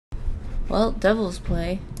Well, Devil's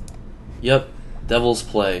Play. Yep, Devil's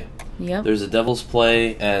Play. Yep. There's a Devil's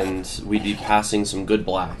Play, and we'd be passing some good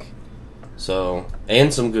black. So,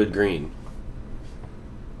 and some good green.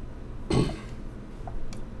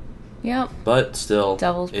 Yep. But still,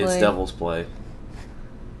 Devil's Play. it's Devil's Play.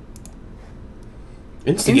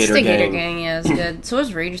 Instigator Gang, yeah, is good. So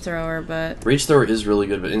is Rage Thrower, but... Rage Thrower is really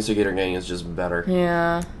good, but Instigator Gang is just better.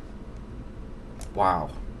 Yeah.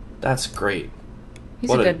 Wow. That's great. He's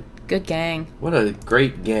a good gang. What a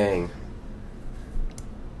great gang.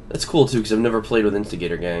 That's cool, too, because I've never played with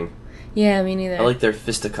Instigator Gang. Yeah, me neither. I like their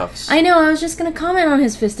fisticuffs. I know, I was just gonna comment on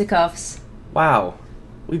his fisticuffs. Wow.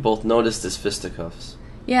 We both noticed his fisticuffs.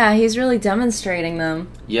 Yeah, he's really demonstrating them.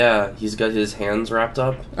 Yeah, he's got his hands wrapped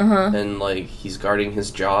up. Uh-huh. And, like, he's guarding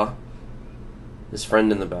his jaw. His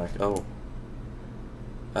friend in the back. Oh.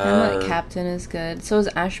 Hamlet Captain is good. So is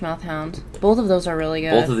Ashmouth Hound. Both of those are really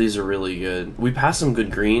good. Both of these are really good. We passed some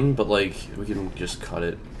good green, but, like, we can just cut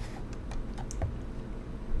it.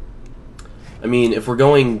 I mean, if we're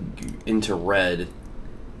going into red,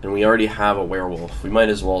 and we already have a werewolf, we might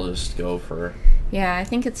as well just go for... Yeah, I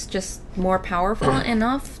think it's just more powerful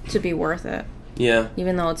enough to be worth it. Yeah.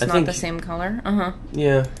 Even though it's not the same color. Uh-huh.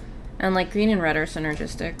 Yeah. And, like, green and red are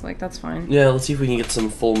synergistic. Like, that's fine. Yeah, let's see if we can get some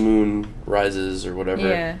full moon rises or whatever.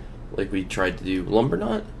 Yeah. Like we tried to do.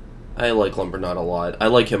 Lumberknot? I like Lumberknot a lot. I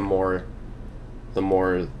like him more the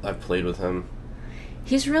more I've played with him.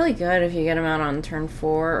 He's really good if you get him out on turn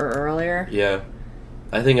 4 or earlier. Yeah.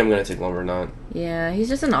 I think I'm going to take Lumberknot. Yeah, he's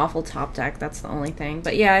just an awful top deck, that's the only thing.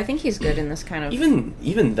 But yeah, I think he's good in this kind of...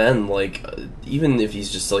 Even then, like, even if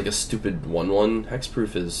he's just like a stupid 1/1,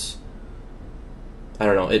 Hexproof is... I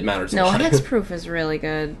don't know, it matters a lot. No, Hexproof is really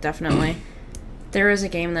good, definitely. There was a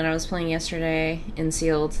game that I was playing yesterday in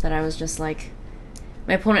Sealed that I was just like...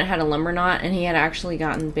 My opponent had a Lumberknot, and he had actually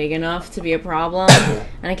gotten big enough to be a problem.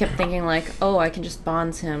 And I kept thinking, like, oh, I can just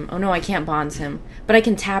bonds him. Oh, no, I can't bonds him. But I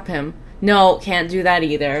can tap him. No, can't do that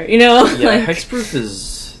either. You know? Yeah, like, Hexproof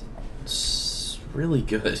is really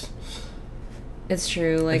good. It's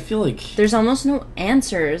true. Like, I feel like... There's almost no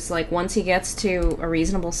answers, like, once he gets to a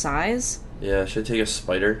reasonable size. Yeah, should I take a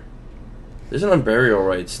Spider? There's an Unburial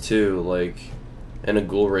Rites, too, like... And a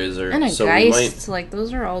Ghoul Raiser. And a so Geist. Like,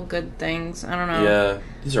 those are all good things. I don't know. Yeah,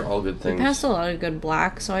 these are all good things. We passed a lot of good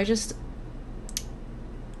black, so I don't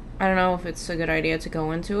know if it's a good idea to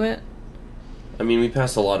go into it. I mean, we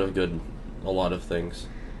passed a lot of things.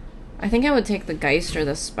 I think I would take the Geist or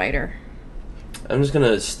the Spider. I'm just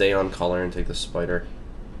gonna stay on color and take the Spider.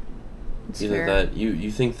 It's Either fair. that.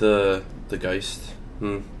 You think the Geist?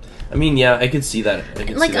 I mean, yeah, I could see that.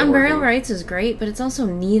 Like, Unburial Rites is great, but it's also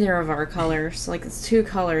neither of our colors. Like, it's 2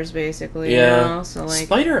 colors, basically, yeah. You know? So, like...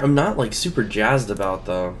 Spider, I'm not, like, super jazzed about,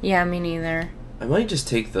 though. Yeah, me neither. I might just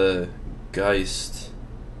take the Geist.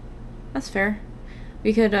 That's fair.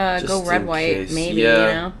 We could go red-white, maybe, yeah.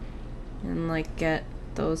 You know? And, like, get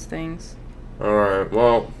those things. Alright,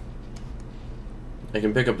 well... I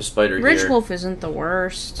can pick up a Spider here. Ridge Wolf isn't the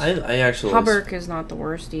worst. I actually... Hubberk is not the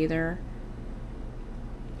worst, either.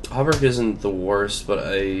 Hubberk isn't the worst, but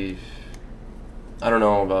I don't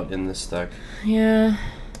know about in this deck. Yeah.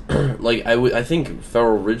 Like, I think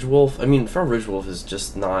Feral Ridgewolf... I mean, Feral Ridgewolf is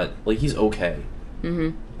just not... Like, he's okay.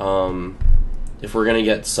 Mm-hmm. If we're gonna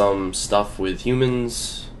get some stuff with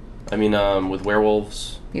humans... I mean, with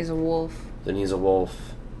werewolves... He's a wolf. Then he's a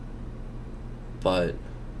wolf. But...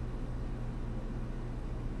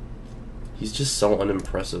 He's just so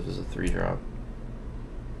unimpressive as a 3-drop.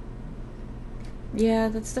 Yeah,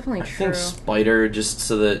 that's definitely true. I think Spider, just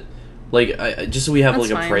so that... Like, just so we have, That's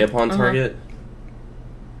like, a fine. prey upon target.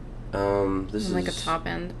 This is... like a top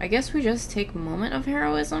end. I guess we just take Moment of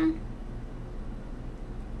Heroism?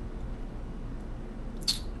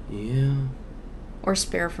 Yeah. Or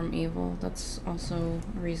Spare from Evil. That's also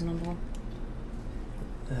reasonable.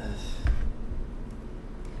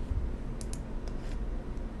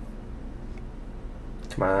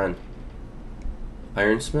 Come on.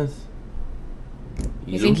 Ironsmith?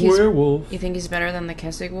 He's think a werewolf. You think he's better than the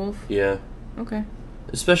Kessig Wolf? Yeah. Okay.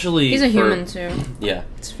 Especially He's a human, too. Yeah.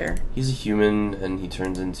 It's fair. He's a human, and he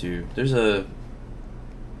turns into... There's a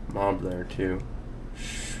mob there, too.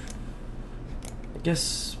 I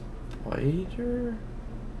guess... Spider?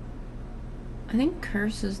 I think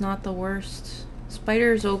Curse is not the worst.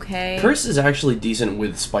 Spider's okay. Curse is actually decent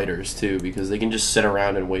with spiders, too, because they can just sit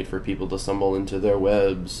around and wait for people to stumble into their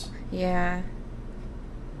webs. Yeah.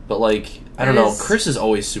 But, like, I don't know. Curse is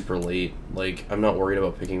always super late. Like, I'm not worried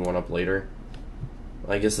about picking one up later.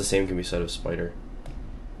 I guess the same can be said of Spider.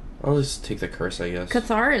 I'll just take the Curse, I guess.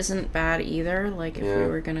 Cathar isn't bad either, like, if we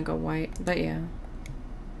were gonna go white. But, yeah.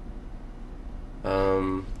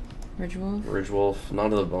 Ridgewolf? Ridgewolf, Not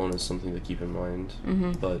of the Bone is something to keep in mind.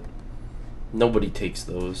 But nobody takes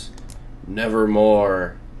those.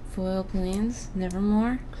 Nevermore. Foil Plains?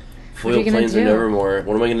 Nevermore? Foil Plains and Nevermore.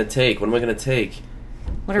 What am I going to take? What am I going to take?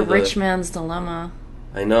 What a rich man's dilemma.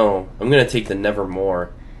 I know. I'm going to take the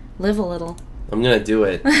Nevermore. Live a little. I'm going to do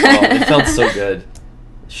it. Oh, it felt so good.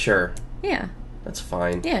 Sure. Yeah. That's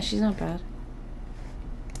fine. Yeah, she's not bad.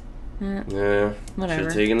 Yeah. Whatever. Should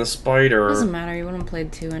have taken the spider. Doesn't matter. You wouldn't have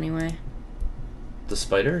played 2 anyway. The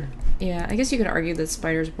spider? Yeah, I guess you could argue that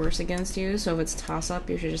spider's worse against you, so if it's toss-up,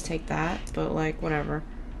 you should just take that, but, like, whatever.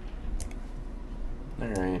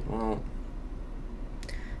 Alright, well...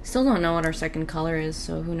 Still don't know what our second color is,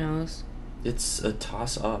 so who knows. It's a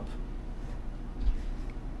toss-up.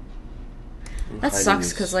 That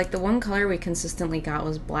sucks, because, like, the one color we consistently got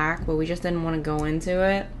was black, but we just didn't want to go into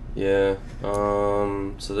it. Yeah,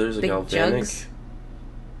 so there's a Big galvanic. jugs.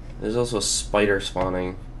 There's also a spider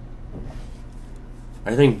spawning.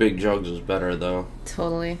 I think Big Jugs was better, though.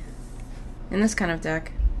 Totally. In this kind of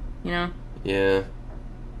deck, you know? Yeah.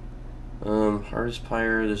 Harvest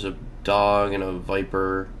Pyre, there's a dog and a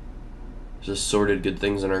viper. There's assorted good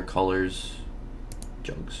things in our colors.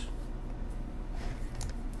 Jugs.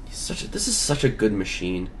 This is such a good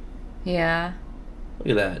machine. Yeah. Look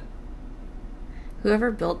at that. Whoever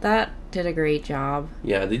built that did a great job.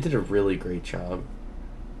 Yeah, they did a really great job.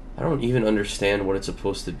 I don't even understand what it's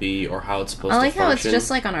supposed to be or how it's supposed to function. I like how it's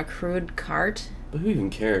just like on a crude cart. But who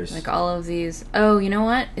even cares? Like all of these. Oh, you know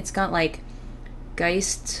what? It's got like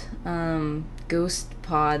ghost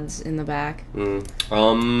pods in the back.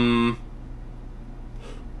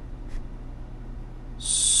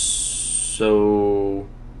 So...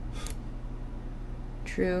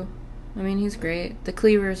 True. I mean, he's great. The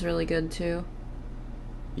cleaver's really good, too.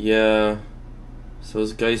 Yeah. So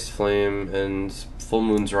it's Geist Flame and Full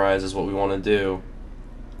Moon's Rise is what we want to do.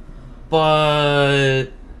 But...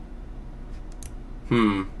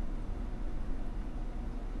 Why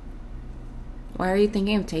are you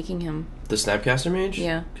thinking of taking him? The Snapcaster Mage?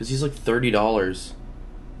 Yeah. Because he's like $30.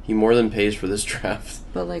 He more than pays for this draft.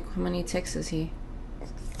 But, like, how many ticks is he?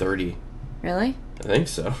 30. Really? I think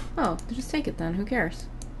so. Oh, just take it then. Who cares?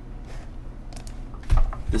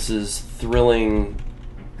 This is thrilling...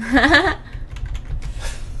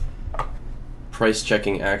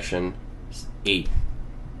 price-checking action. 8.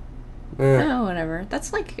 Oh, whatever.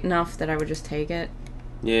 That's, like, enough that I would just take it.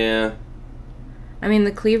 Yeah. I mean,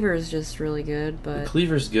 the cleaver is just really good, but... The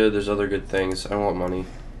cleaver's good. There's other good things. I want money.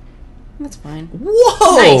 That's fine.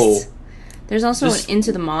 Whoa! Nice! There's also an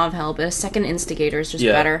Into the Maw help, but a second Instigator is just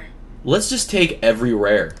better. Let's just take every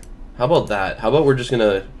rare. How about that? How about we're just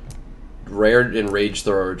gonna rare and rage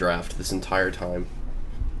throw our draft this entire time?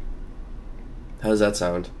 How does that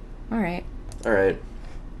sound? Alright. Alright.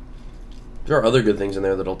 There are other good things in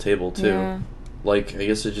there that'll table, too. Yeah. Like, I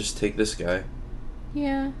guess I just take this guy.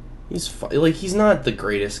 Yeah. He's fine. Like, he's not the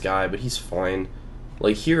greatest guy, but he's fine.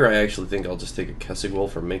 Like, here I actually think I'll just take a Kessig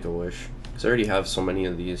Wolf or Make-A-Wish. Because I already have so many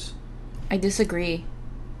of these. I disagree.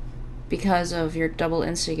 Because of your double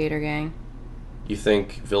Instigator gang. You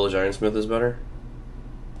think Village Ironsmith is better?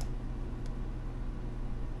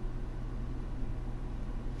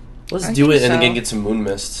 Let's do it and again get some Moon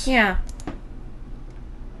Mists. Yeah.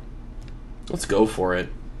 Let's go for it.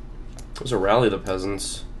 Let's rally the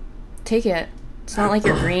peasants. Take it. It's not like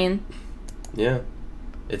you're green. Yeah.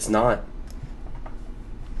 It's not.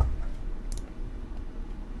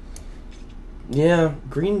 Yeah,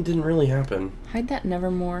 green didn't really happen. Hide that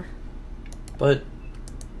Nevermore. But...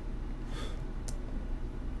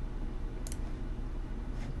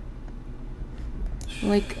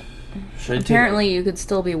 Like... Apparently you could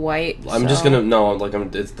still be white. I'm just gonna... No, like,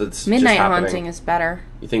 it's Midnight just Haunting is better.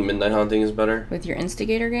 You think Midnight Haunting is better? With your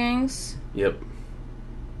Instigator gangs? Yep.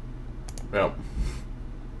 Yep.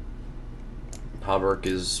 Hauberk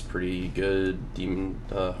is pretty good. Demon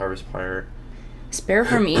Harvest Pyre. Spare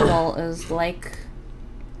from Evil is like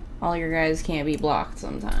all your guys can't be blocked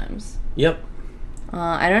sometimes. Yep.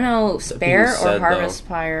 I don't know, Spare said, or Harvest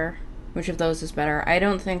Pyre. Which of those is better? I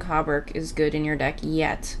don't think Hauberk is good in your deck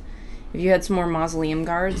yet. If you had some more Mausoleum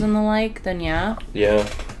Guards and the like, then yeah. Yeah.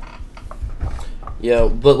 Yeah,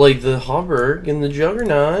 but like the Hauberk and the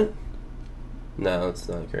Juggernaut... No, it's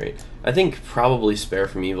not great. I think probably Spare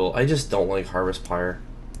from Evil. I just don't like Harvest Pyre.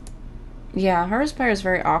 Yeah, Harvest Pyre is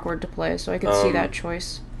very awkward to play, so I could see that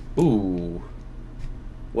choice. Ooh.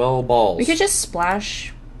 Well, balls. We could just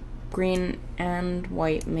splash green and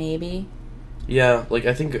white, maybe. Yeah, like,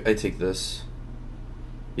 I think I take this.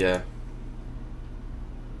 Yeah.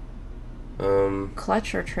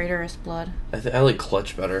 Clutch or Traitorous Blood? I like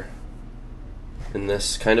Clutch better. In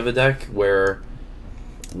this kind of a deck, where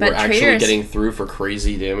we're actually getting through for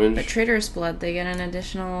crazy damage. But Trader's Blood, they get an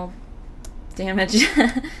additional damage.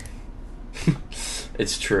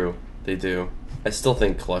 It's true. They do. I still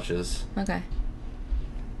think clutches. Okay.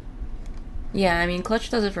 Yeah, I mean, Clutch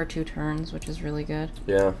does it for 2 turns, which is really good.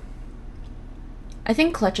 Yeah. I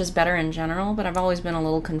think Clutch is better in general, but I've always been a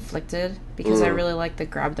little conflicted because I really like the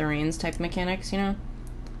grab the reins type mechanics, you know?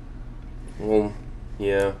 Well,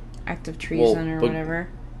 yeah. Active treason or whatever.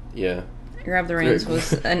 Yeah. Grab the reins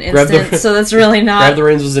was an instant, so that's really not... Grab the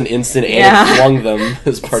reins was an instant, and it flung them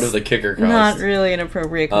as part of the kicker cost. Not really an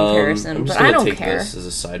appropriate comparison, but I don't care. I'm just going to take this as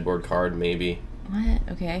a sideboard card, maybe. What?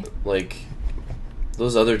 Okay. Like,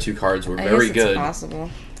 those other 2 cards were very good. It's possible.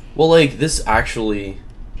 Well, like, this actually...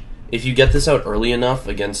 If you get this out early enough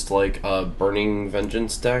against, like, a Burning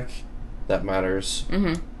Vengeance deck, that matters.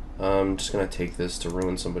 I'm just going to take this to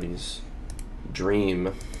ruin somebody's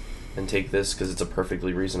dream. And take this because it's a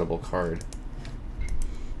perfectly reasonable card.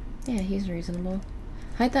 Yeah, he's reasonable.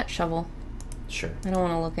 Hide that shovel. Sure. I don't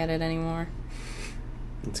want to look at it anymore.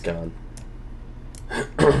 It's gone.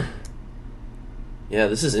 Yeah,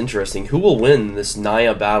 this is interesting. Who will win this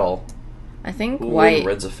Naya battle? I think Who will White. win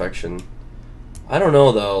Red's affection? I don't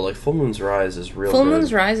know, though. Like, Full Moon's Rise is real Full good.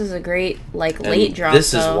 Moon's Rise is a great, like, And late drop,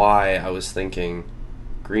 this is why I was thinking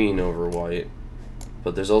green over white.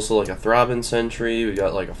 But there's also, like, a Throbbing Sentry. We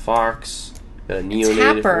got, like, a Fox. We got a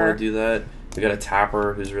Neonate if you want to do that. We got a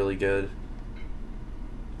Tapper who's really good.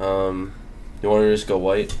 You want to just go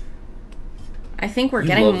white? I think we're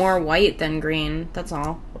getting more white than green. That's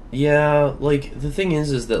all. Yeah, like, the thing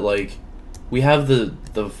is that, like, we have the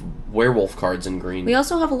werewolf cards in green. We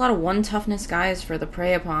also have a lot of 1 toughness guys for the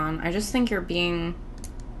Prey Upon. I just think you're being,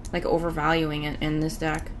 like, overvaluing it in this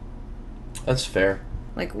deck. That's fair.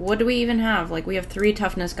 Like, what do we even have? Like, we have 3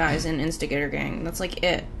 toughness guys in Instigator Gang. That's, like,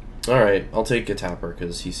 it. Alright, I'll take a Tapper,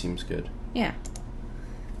 because he seems good. Yeah.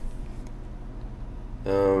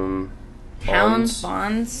 Bonds?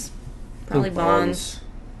 Bonds? Probably Bonds.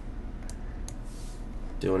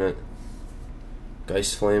 Doing it.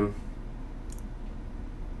 Geist Flame.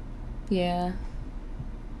 Yeah.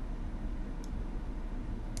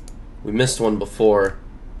 We missed one before,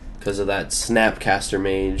 because of that Snapcaster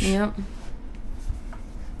Mage. Yep.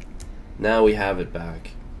 Now we have it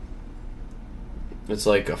back. It's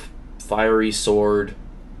like a fiery sword,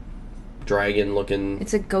 dragon looking.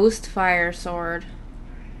 It's a ghost fire sword.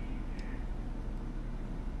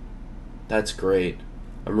 That's great.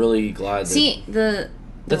 I'm really glad that... See, the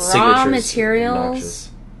raw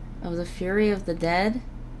materials of the Fury of the Dead.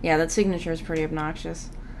 Yeah, that signature is pretty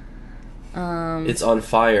obnoxious. It's on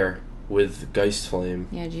fire with Geist Flame.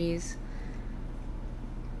 Yeah, jeez.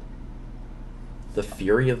 The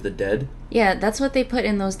Fury of the Dead? Yeah, that's what they put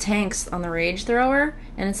in those tanks on the Rage Thrower,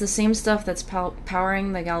 and it's the same stuff that's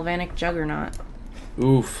powering the Galvanic Juggernaut.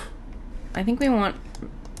 Oof. I think we want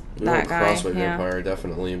that guy. Crossway Vampire,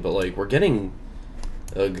 definitely, but like we're getting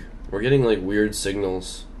like weird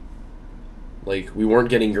signals. Like we weren't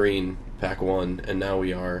getting green pack 1, and now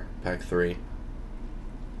we are pack 3.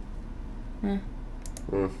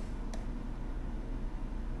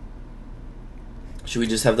 Should we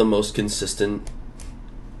just have the most consistent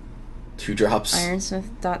 2-drops?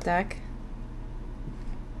 Ironsmith deck.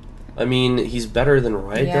 I mean, he's better than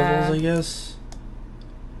Riot Devils, I guess.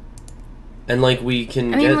 And like we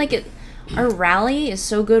can. Our rally is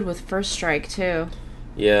so good with First Strike too.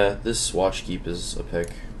 Yeah, this Watchkeep is a pick.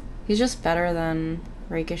 He's just better than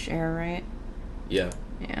Rakish Air, right? Yeah.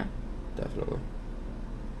 Yeah. Definitely.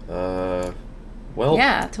 Well.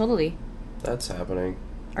 Yeah, totally. That's happening.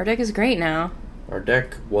 Our deck is great now. Our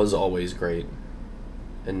deck was always great,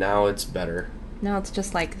 and now it's better. No, it's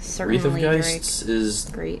just like certainly Wreath of Geists is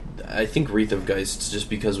great. I think Wreath of Geists just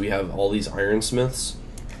because we have all these Ironsmiths,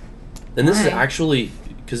 and this is actually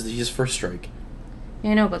because he's First Strike.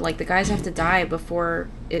 Yeah, I know, but like the guys have to die before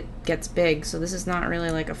it gets big, so this is not really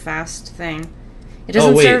like a fast thing. It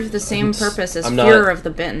doesn't serve the same purpose as Fear of the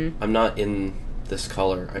Bitten. I'm not in this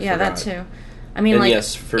color. I forgot. That too. I mean, like,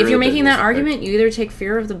 if you're making that argument, you either take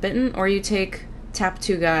Fear of the Bitten or you take tap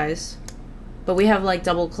 2 guys. But we have like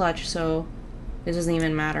double clutch, so it doesn't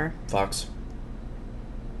even matter. Fox.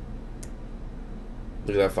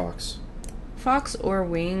 Look at that Fox. Fox or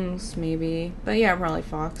Wings, maybe. But yeah, probably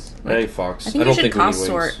Fox. Like, I think Fox. I think you should cost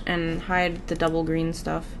sort and hide the double green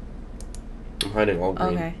stuff. I'm hiding all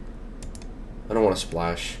green. Okay. I don't want to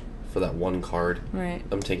splash for that 1 card. Right.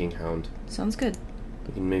 I'm taking Hound. Sounds good.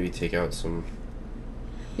 We can maybe take out some...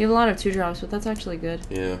 You have a lot of 2-drops, but that's actually good.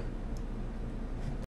 Yeah.